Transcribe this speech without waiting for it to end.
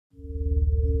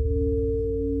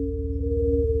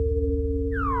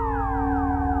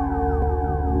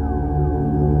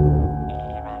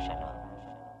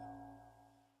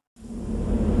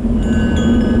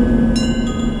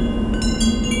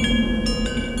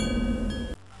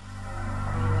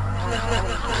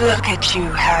Look at you,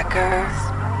 hacker.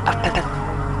 A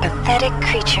pathetic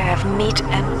creature of meat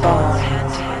and bone,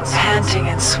 panting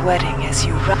and sweating as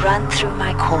you run through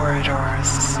my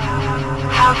corridors.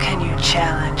 How can you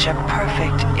challenge a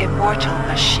perfect, immortal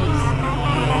machine?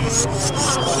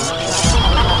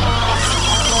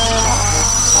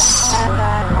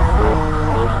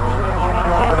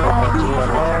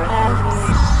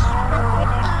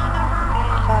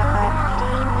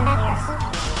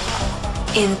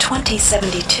 In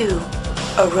 2072,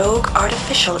 a rogue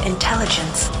artificial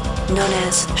intelligence known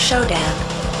as Shodan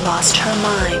lost her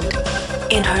mind.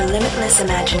 In her limitless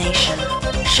imagination,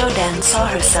 Shodan saw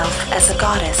herself as a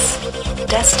goddess,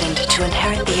 destined to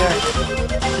inherit the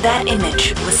earth. That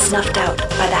image was snuffed out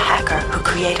by the hacker who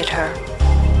created her.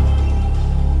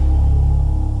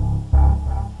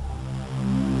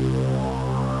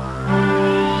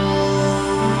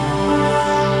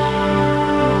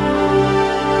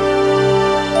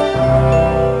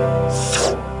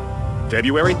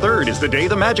 February 3rd is the day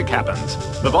the magic happens.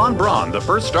 The Von Braun, the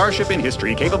first starship in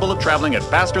history capable of traveling at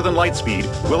faster than light speed,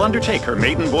 will undertake her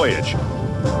maiden voyage.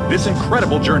 This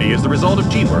incredible journey is the result of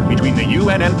teamwork between the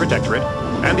UNN Protectorate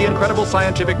and the incredible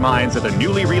scientific minds at the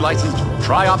newly relicensed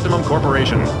Tri-Optimum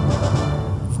Corporation.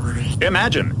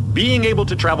 Imagine being able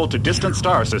to travel to distant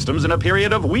star systems in a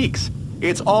period of weeks.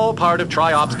 It's all part of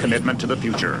Tri-Op's commitment to the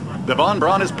future. The Von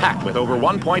Braun is packed with over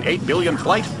 1.8 billion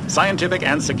flight, scientific,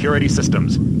 and security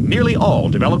systems, nearly all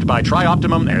developed by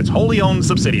Tri-Optimum and its wholly owned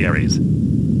subsidiaries.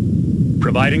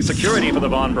 Providing security for the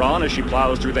Von Braun as she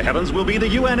plows through the heavens will be the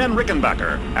UNN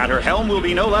Rickenbacker. At her helm will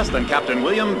be no less than Captain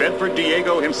William Bedford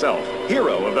Diego himself,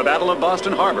 hero of the Battle of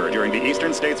Boston Harbor during the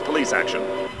Eastern States Police action.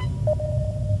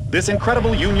 This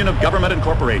incredible union of government and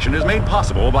corporation is made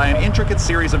possible by an intricate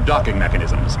series of docking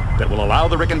mechanisms that will allow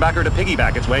the Rickenbacker to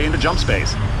piggyback its way into jump space.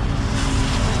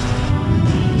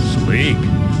 Sleek,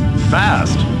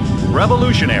 fast,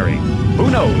 revolutionary. Who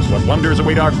knows what wonders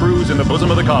await our crews in the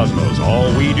bosom of the cosmos?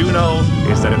 All we do know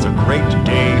is that it's a great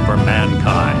day for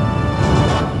mankind.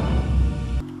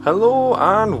 Hello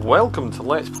and welcome to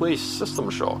Let's Play System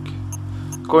Shock.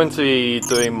 Going to be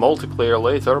doing multiplayer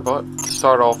later, but to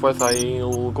start off with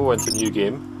I'll go into new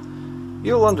game.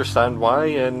 You'll understand why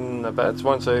in a bit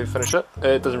once I finish it.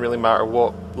 It doesn't really matter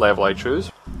what level I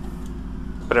choose.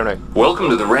 But anyway. Welcome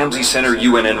to the Ramsey Center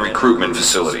UNN recruitment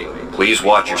facility. Please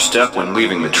watch your step when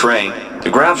leaving the train. The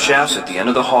grav shafts at the end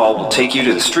of the hall will take you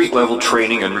to the street-level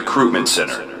training and recruitment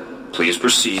center. Please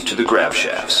proceed to the grav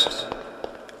shafts.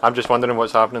 I'm just wondering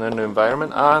what's happening in the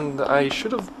environment, and I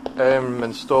should have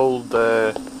installed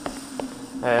the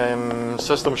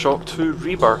System Shock 2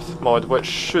 Rebirth mod, which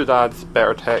should add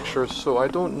better textures, so I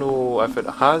don't know if it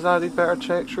has added better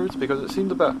textures, because it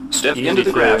seemed a bit Step easy into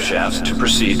the grav shafts to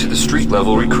proceed to the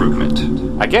street-level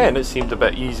recruitment. Again, it seemed a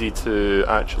bit easy to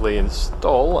actually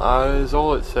install, as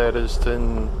all it said is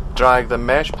to drag the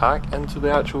mesh pack into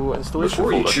the actual installation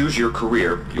Before you folder. choose your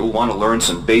career, you'll want to learn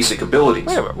some basic abilities.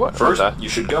 Wait a minute, what? First, What's that? you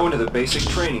should go into the basic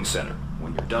training center.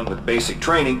 When you're done with basic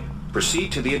training,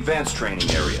 proceed to the advanced training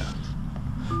area.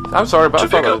 I'm sorry, but I To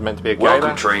thought pick it was up meant to be a guy Welcome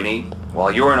there. trainee.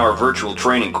 While you're in our virtual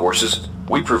training courses,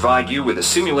 we provide you with a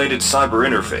simulated cyber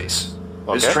interface.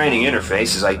 This Okay. training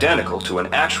interface is identical to an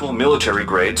actual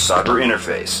military-grade cyber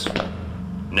interface.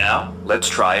 Now, let's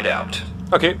try it out.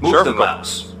 Okay, Move sure. the go.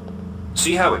 mouse.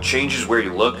 See how it changes where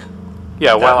you look?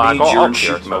 Yeah, well, That I means got you're up in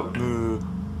here, shoot so- mode.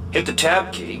 Hit the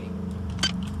tab key.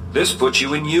 This puts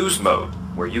you in use mode,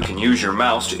 where you can use your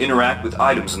mouse to interact with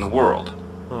items in the world.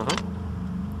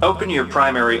 Open your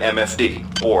primary MFD,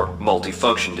 or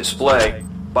multifunction display,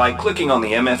 by clicking on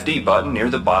the MFD button near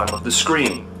the bottom of the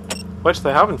screen. Which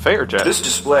they have in Fighter Jet. This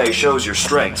display shows your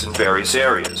strengths in various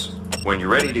areas. When you're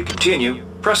ready to continue,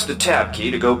 press the tab key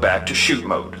to go back to shoot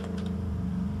mode.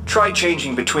 Try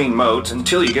changing between modes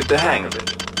until you get the hang of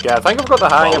it. Yeah, I think I've got the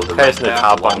hang Follow of the pressing the red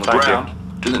path tab along button, the thank ground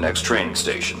you. to the next training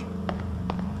station.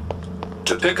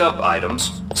 To pick up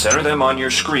items, center them on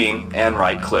your screen and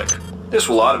right-click. This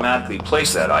will automatically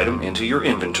place that item into your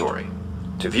inventory.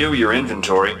 To view your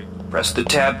inventory, press the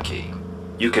tab key.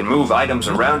 You can move items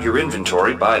around your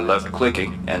inventory by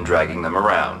left-clicking and dragging them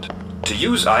around. To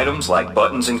use items like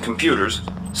buttons in computers,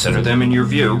 center them in your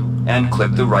view and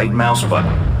click the right mouse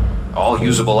button. All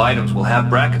usable items will have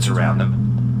brackets around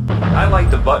them. Highlight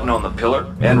the button on the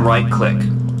pillar and right-click.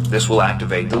 This will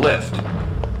activate the lift.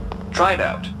 Try it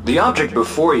out. The object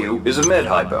before you is a med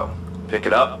hypo. Pick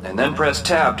it up and then press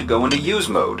tab to go into use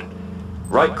mode.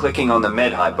 Right-clicking on the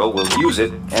med hypo will use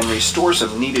it and restore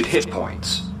some needed hit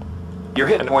points. Your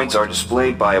hit points are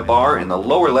displayed by a bar in the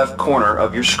lower left corner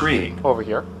of your screen. Over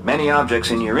here. Many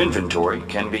objects in your inventory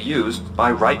can be used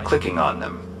by right-clicking on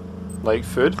them. Like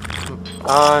food.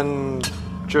 And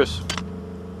juice.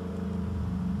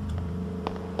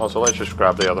 Also, let's just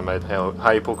grab the other med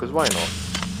hypo, because why not?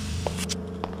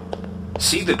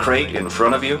 See the crate in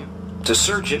front of you? To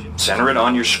search it, center it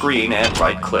on your screen and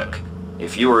right-click.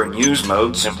 If you are in use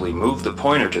mode, simply move the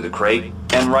pointer to the crate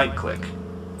and right-click.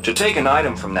 To take an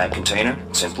item from that container,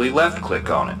 simply left-click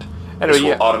on it. Anyway, This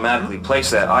will automatically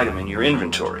place that item in your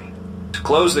inventory. To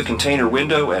close the container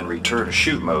window and return to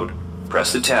shoot mode,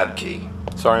 press the tab key.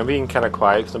 Sorry, I'm being kind of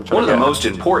quiet because I'm trying One to of get the most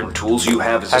important tools you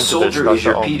have as a into this soldier is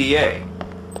your stuff. PDA.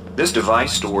 This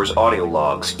device stores audio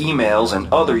logs, emails, and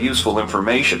other useful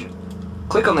information.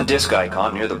 Click on the disk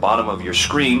icon near the bottom of your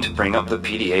screen to bring up the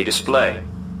PDA display.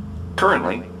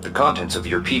 Currently, the contents of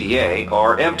your PDA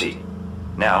are empty.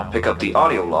 Now pick up the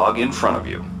audio log in front of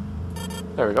you.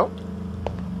 There we go.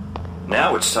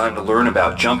 Now it's time to learn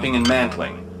about jumping and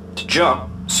mantling. To jump,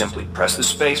 simply press the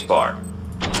space bar.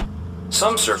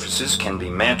 Some surfaces can be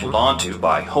mantled onto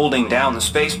by holding down the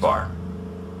space bar.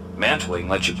 Mantling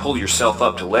lets you pull yourself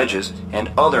up to ledges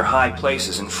and other high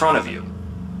places in front of you.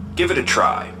 Give it a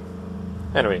try.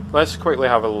 Anyway, let's quickly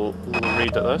have a little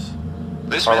read at this.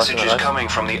 This Or message listen is to this. coming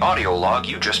from the audio log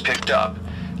you just picked up.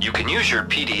 You can use your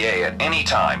PDA at any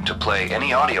time to play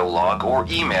any audio log or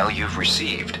email you've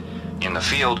received. In the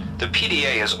field, the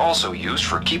PDA is also used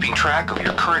for keeping track of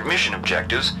your current mission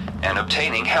objectives and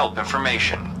obtaining help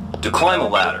information. To climb a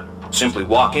ladder, simply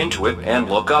walk into it and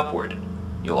look upward.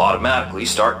 You'll automatically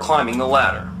start climbing the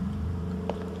ladder.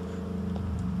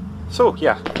 So,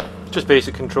 yeah, just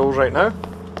basic controls right now.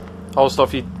 All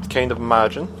stuff you'd kind of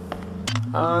imagine.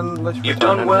 And let's You've return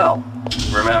done in. well.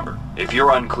 Remember, if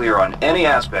you're unclear on any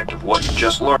aspect of what you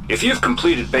just learned, if you've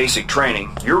completed basic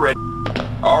training, you're ready.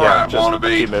 Alright, just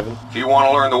wannabe. keep moving. If you want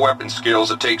to learn the weapon skills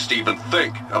it takes to even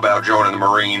think about joining the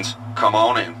Marines, come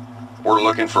on in. We're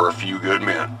looking for a few good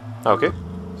men. Okay,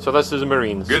 so this is the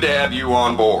Marines. Good to have you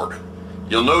on board.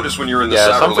 You'll notice when you're in the Yeah,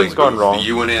 cyberlink something's gone booth, wrong.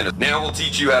 the UNN. Now we'll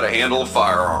teach you how to handle a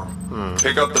firearm.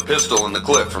 Pick up the pistol and the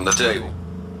clip from the table.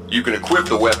 You can equip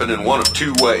the weapon in one of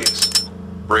two ways.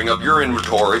 Bring up your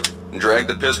inventory and drag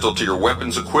the pistol to your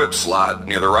weapons equip slot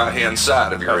near the right-hand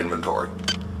side of your inventory.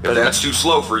 If that's too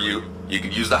slow for you, you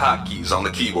can use the hotkeys on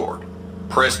the keyboard.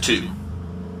 Press 2.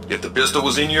 If the pistol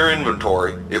was in your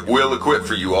inventory, it will equip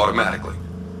for you automatically.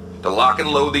 To lock and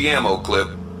load the ammo clip,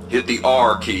 hit the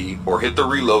R key or hit the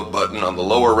reload button on the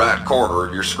lower right corner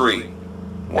of your screen.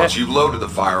 Once you've loaded the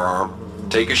firearm,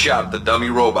 take a shot at the dummy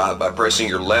robot by pressing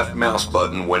your left mouse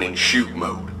button when in shoot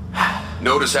mode.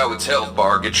 Notice how its health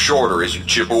bar gets shorter as you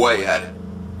chip away at it.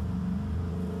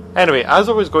 Anyway, as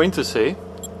I was going to say,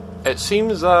 it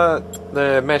seems that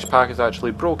the mesh pack has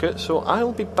actually broke it, so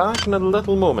I'll be back in a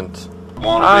little moment.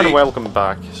 Wannabe? And welcome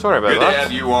back. Sorry about Good to that.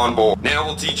 have you on board. Now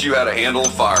we'll teach you how to handle a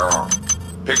firearm.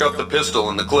 Pick up the pistol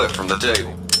and the clip from the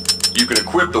table. You can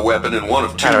equip the weapon in one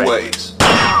of two Alright. ways.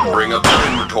 Bring up your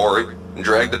inventory and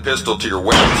drag the pistol to your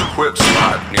weapons equip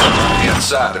slot near the right-hand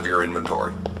side of your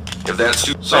inventory. If that's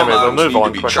too... Some Anyway, we'll items move need on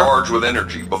to be quicker. charged with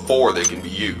energy before they can be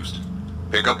used.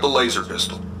 Pick up the laser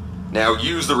pistol. Now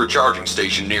use the recharging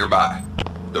station nearby.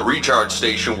 The recharge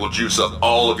station will juice up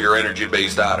all of your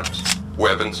energy-based items.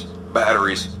 Weapons,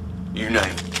 batteries, you name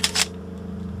it.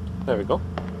 There we go.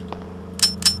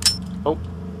 Oh.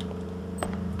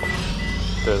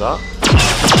 Do that.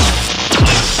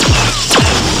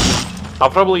 I'll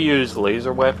probably use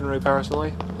laser weaponry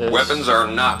personally. Weapons are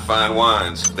not fine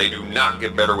wines. They do not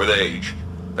get better with age.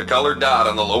 The colored dot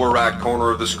on the lower right corner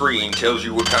of the screen tells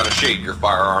you what kind of shape your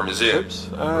firearm is in. Oops.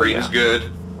 Green is Yeah.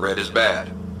 good, red is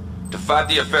bad. To fight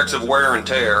the effects of wear and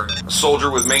tear, a soldier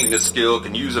with maintenance skill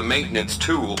can use a maintenance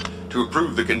tool to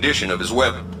improve the condition of his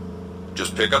weapon.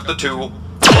 Just pick up the tool,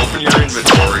 open your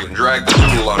inventory, and drag the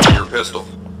tool onto your pistol.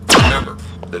 Remember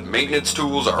that maintenance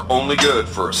tools are only good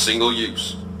for a single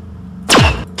use.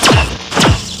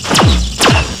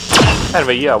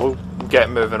 Anyway, yeah, we'll get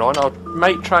moving on. I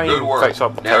might try Good and work. fix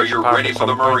up the Now texture you're pack ready at for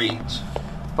the some point. Marines.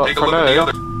 But Take a for look at the now,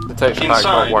 other... the texture pack's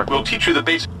not Inside, working. we'll teach you the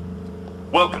basic.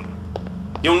 Welcome.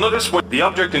 You'll notice when the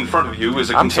object in front of you is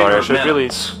a I'm sorry, container I of should really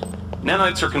nanites.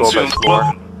 Nanites are go a bit consumed. slower.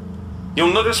 Welcome.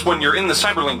 You'll notice when you're in the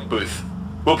cyberlink booth,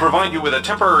 we'll provide you with a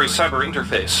temporary cyber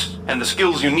interface and the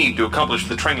skills you need to accomplish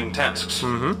the training tasks.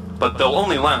 But they'll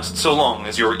only last so long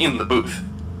as you're in the booth.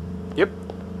 Yep.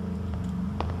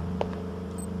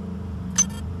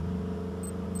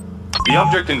 The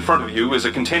object in front of you is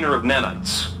a container of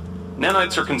nanites.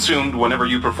 Nanites are consumed whenever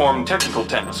you perform technical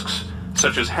tasks,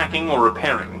 such as hacking or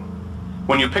repairing.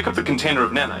 When you pick up the container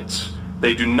of nanites,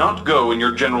 they do not go in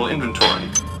your general inventory,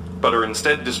 but are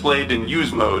instead displayed in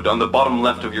use mode on the bottom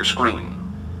left of your screen.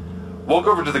 Walk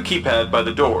over to the keypad by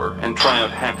the door and try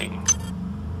out hacking.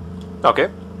 Okay.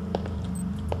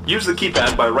 Use the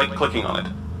keypad by right-clicking on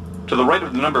it. To the right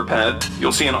of the number pad,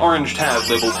 you'll see an orange tab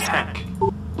labeled Hack.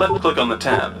 Left-click on the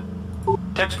tab.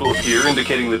 Text will appear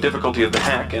indicating the difficulty of the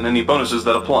hack and any bonuses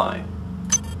that apply.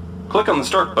 Click on the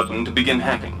Start button to begin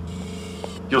hacking.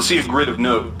 You'll see a grid of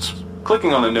nodes.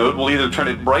 Clicking on a node will either turn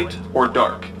it bright or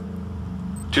dark.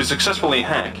 To successfully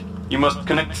hack, you must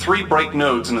connect 3 bright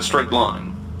nodes in a straight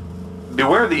line.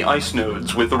 Beware the ice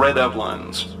nodes with the red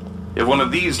outlines. If one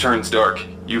of these turns dark,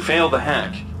 you fail the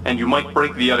hack, and you might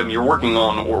break the item you're working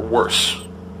on or worse.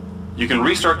 You can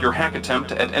restart your hack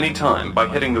attempt at any time by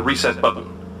hitting the reset button,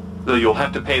 though you'll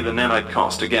have to pay the nanite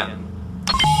cost again.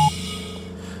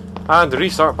 And the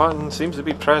restart button seems to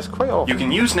be pressed quite often. You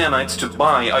can use nanites to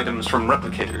buy items from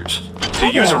replicators. To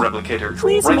use a replicator,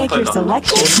 please make your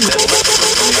selection.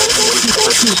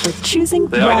 Choosing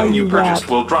the item you value purchased wrap.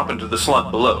 will drop into the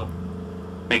slot below.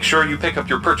 Make sure you pick up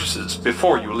your purchases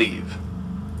before you leave.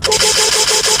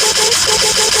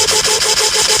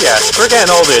 Yeah, we're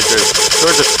getting all the juice.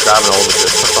 We're just grabbing all the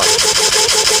juice for fun.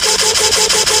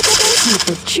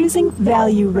 Keep choosing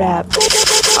value wrap.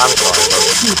 I'm sorry,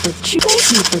 Keep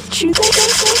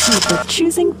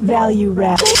choosing value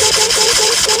wrap.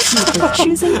 Keep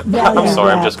choosing value I'm sorry,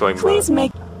 wrap. I'm just going Please mad.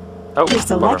 make Oh, your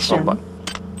selection. button.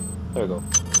 There we go.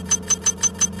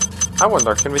 I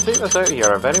wonder, can we take this out of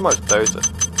here? I very much doubt it.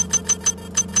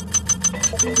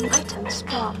 Items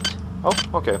dropped. Oh,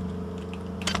 okay.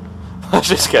 Let's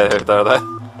just get out there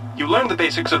then. You learn the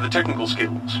basics of the technical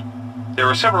skills. There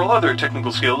are several other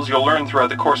technical skills you'll learn throughout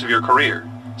the course of your career,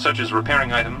 such as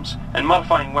repairing items and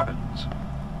modifying weapons.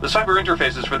 The cyber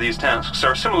interfaces for these tasks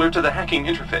are similar to the hacking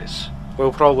interface.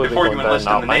 We'll probably Before be you going enlist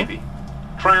down in that the line. Navy,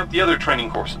 try out the other training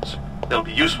courses. They'll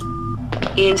be useful.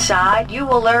 Inside, you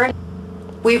will learn.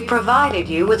 We've provided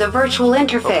you with a virtual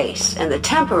interface and the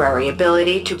temporary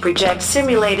ability to project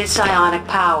simulated psionic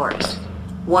powers.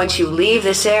 Once you leave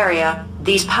this area,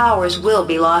 these powers will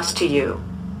be lost to you.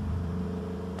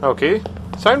 Okay.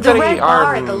 Sounds The very red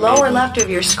bar Iron at the lower Maiden. left of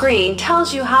your screen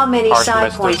tells you how many Arc psi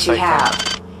Mister points you Psycho.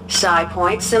 have. Psi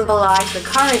points symbolize the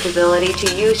current ability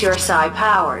to use your psi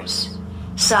powers.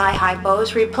 Psi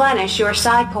hypos replenish your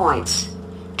psi points.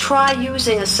 Try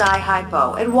using a psi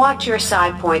hypo and watch your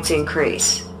psi points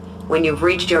increase. When you've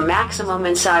reached your maximum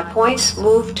in psi points,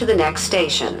 move to the next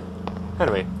station.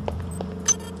 Anyway.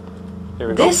 Here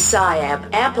we go. This psi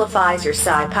amp amplifies your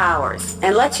psi powers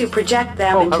and lets you project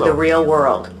them Oh, into hello. the real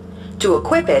world. To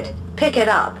equip it, pick it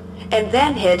up, and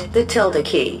then hit the tilde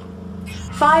key.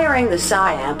 Firing the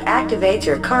psi amp activates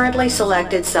your currently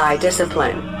selected psi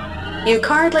discipline. You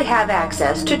currently have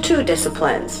access to 2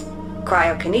 disciplines,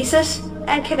 cryokinesis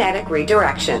and kinetic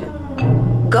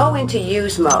redirection. Go into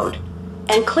use mode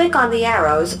and click on the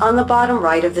arrows on the bottom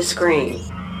right of the screen.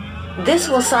 This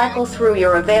will cycle through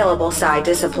your available psi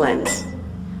disciplines.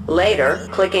 Later,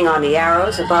 clicking on the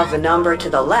arrows above the number to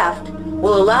the left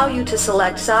will allow you to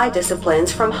select psi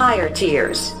disciplines from higher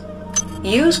tiers.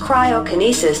 Use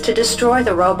cryokinesis to destroy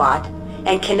the robot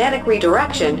and kinetic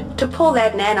redirection to pull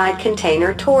that nanite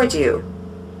container towards you.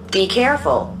 Be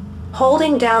careful.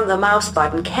 Holding down the mouse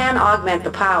button can augment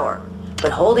the power,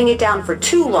 but holding it down for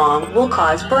too long will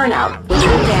cause burnout, which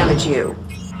will damage you.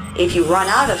 If you run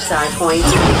out of psi points,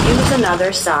 you can use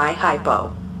another psi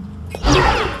hypo.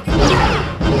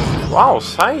 Wow,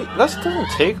 this doesn't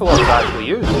take a lot to actually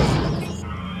use.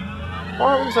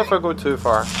 What happens if I go too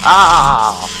far?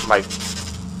 Ah! My...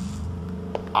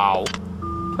 Ow.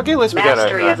 Okay, let's get out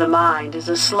Mastery there. of the mind is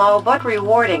a slow but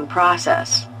rewarding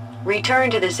process. Return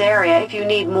to this area if you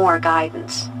need more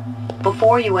guidance.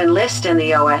 Before you enlist in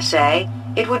the OSA,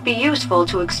 it would be useful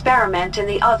to experiment in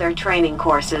the other training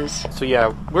courses. So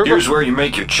yeah, Here's where you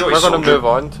make your choice, we're gonna soldier. move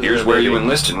on to Here's the where you Navy.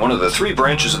 enlist in one of the 3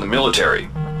 branches of the military.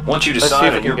 Once you Let's see decide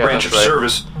if we on can your get branch this of right.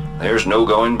 service, there's no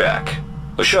going back.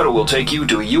 The shuttle will take you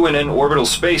to a UNN orbital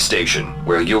space station,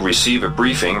 where you'll receive a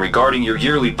briefing regarding your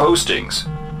yearly postings.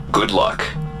 Good luck.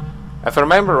 If I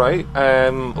remember right,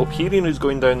 Operian is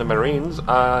going down the Marines,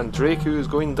 and Draco is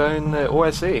going down the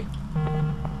OSA.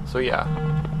 So yeah,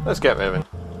 let's get moving.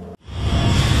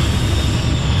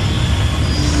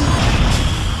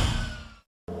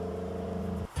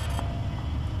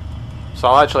 So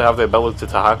I'll actually have the ability to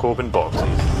hack open boxes.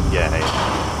 Yeah.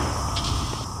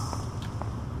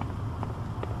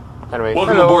 Anyway,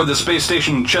 Welcome hello. aboard the space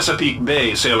station Chesapeake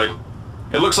Bay, sailor.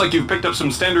 It looks like you've picked up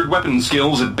some standard weapon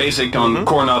skills at basic on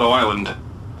Coronado Island.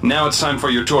 Now it's time for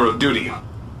your tour of duty.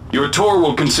 Your tour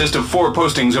will consist of 4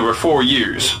 postings over 4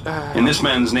 years. In this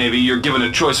man's Navy, you're given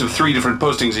a choice of 3 different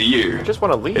postings a year. I just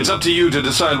want to leave. It's up to you to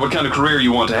decide what kind of career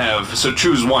you want to have, so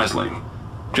choose wisely.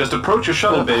 Just approach a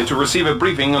shuttle bay to receive a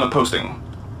briefing on a posting.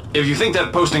 If you think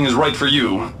that posting is right for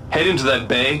you, head into that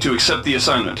bay to accept the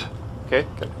assignment. Okay,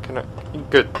 can I...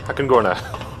 Good, I can go now.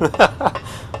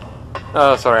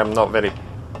 Sorry, I'm not very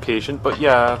patient, but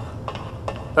yeah.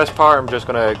 This part I'm just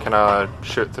gonna kinda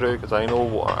shoot through, because I know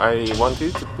what I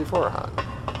wanted beforehand.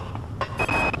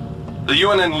 The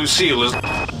UNN Lucille is...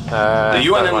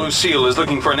 Lucille is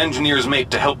looking for an engineer's mate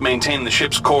to help maintain the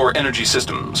ship's core energy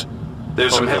systems.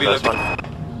 There's some heavy lifting.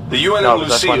 The UNN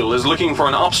Lucille is looking for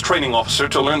an ops training officer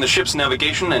to learn the ship's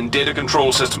navigation and data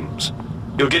control systems.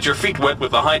 You'll get your feet wet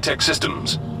with the high-tech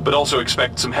systems, but also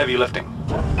expect some heavy lifting.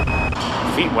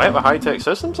 Feet wet with high-tech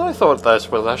systems? I thought this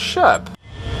was a ship.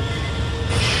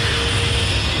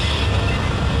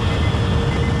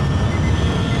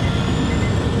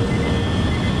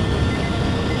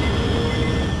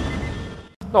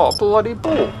 Not a bloody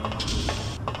boat.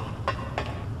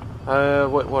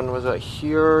 What one was it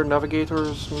here?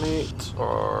 Navigator's mate?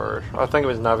 Or... I think it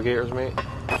was Navigator's mate.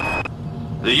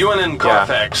 The UNN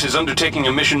Carfax is undertaking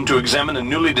a mission to examine a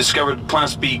newly discovered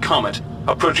Class B comet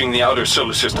approaching the outer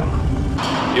solar system.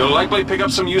 You'll likely pick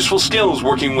up some useful skills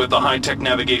working with the high-tech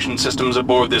navigation systems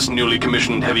aboard this newly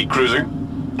commissioned heavy cruiser.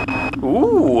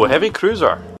 Ooh, heavy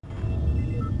cruiser.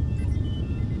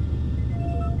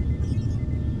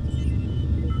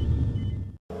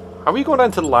 Are we going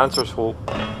into the Lancer's Hope?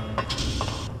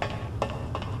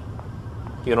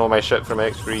 You know my ship from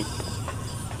X3.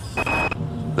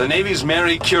 The Navy's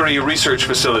Marie Curie Research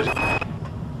Facility.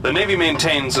 The Navy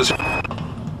maintains a...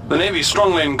 The Navy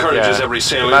strongly encourages every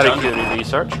sailor to...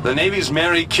 The Navy's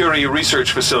Marie Curie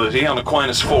Research Facility on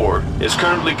Aquinas 4 is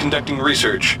currently conducting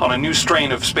research on a new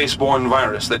strain of spaceborne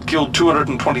virus that killed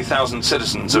 220,000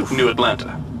 citizens of New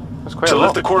Atlanta. To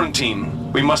lift the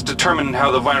quarantine, we must determine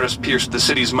how the virus pierced the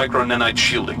city's micro-nanite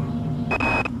shielding.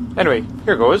 Anyway,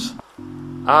 here goes.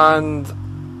 And...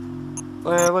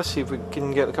 let's see if we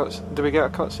can get the cutscene. Do we get a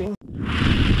cutscene?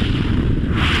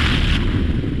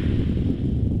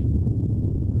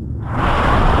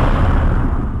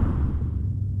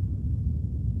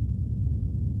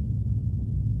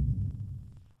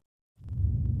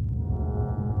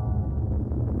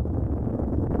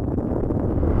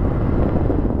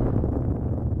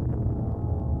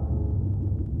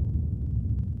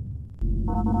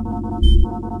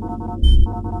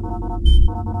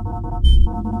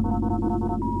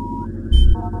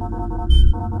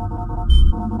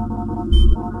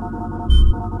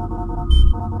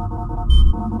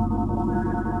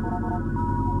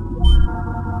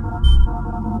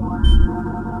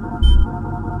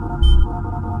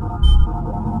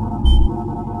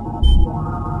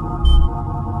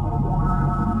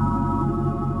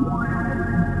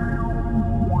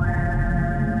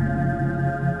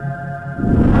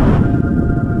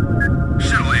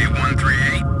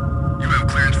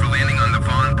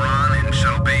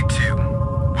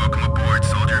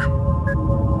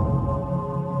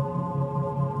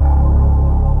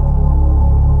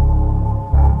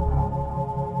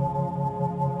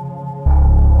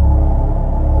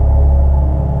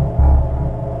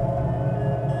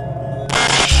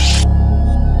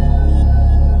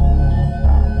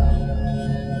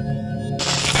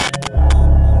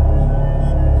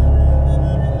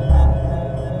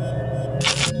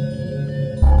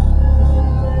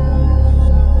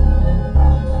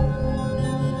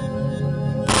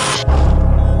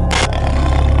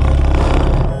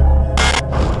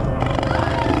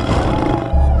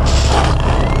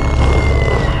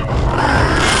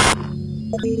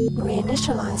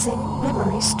 Reinitializing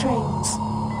memory strings.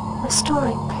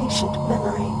 Restoring patient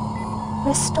memory.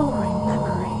 Restoring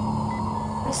memory.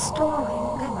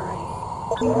 Restoring memory.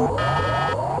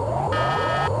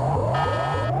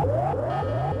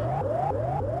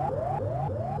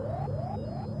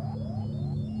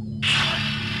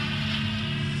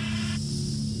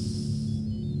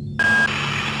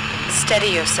 Steady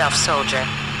yourself, soldier.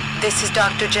 This is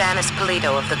Dr. Janice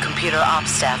Polito of the Computer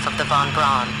Ops Staff of the Von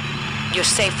Braun. You're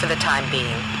safe for the time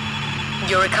being.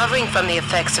 You're recovering from the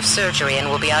effects of surgery and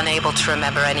will be unable to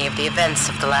remember any of the events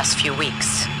of the last few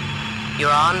weeks. You're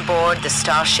on board the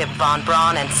starship Von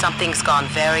Braun and something's gone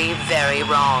very, very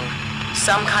wrong.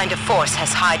 Some kind of force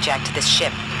has hijacked this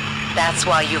ship. That's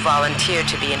why you volunteered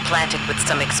to be implanted with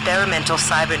some experimental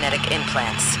cybernetic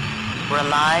implants.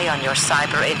 Rely on your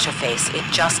cyber interface. It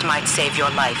just might save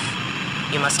your life.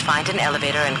 You must find an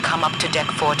elevator and come up to Deck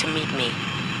 4 to meet me.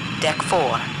 Deck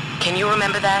 4. Can you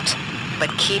remember that?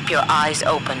 But keep your eyes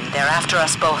open. They're after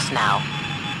us both now.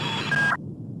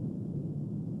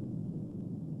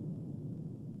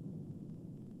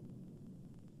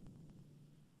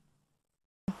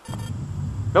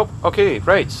 Nope. Okay,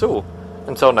 right, so,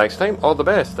 until next time, all the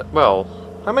best. Well,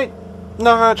 I might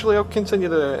No, actually, I'll continue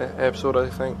the episode, I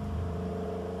think.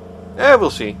 Yeah, we'll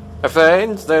see. If it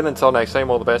ends, then until next time,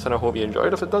 all the best, and I hope you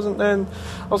enjoyed. If it doesn't, then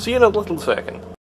I'll see you in a little second.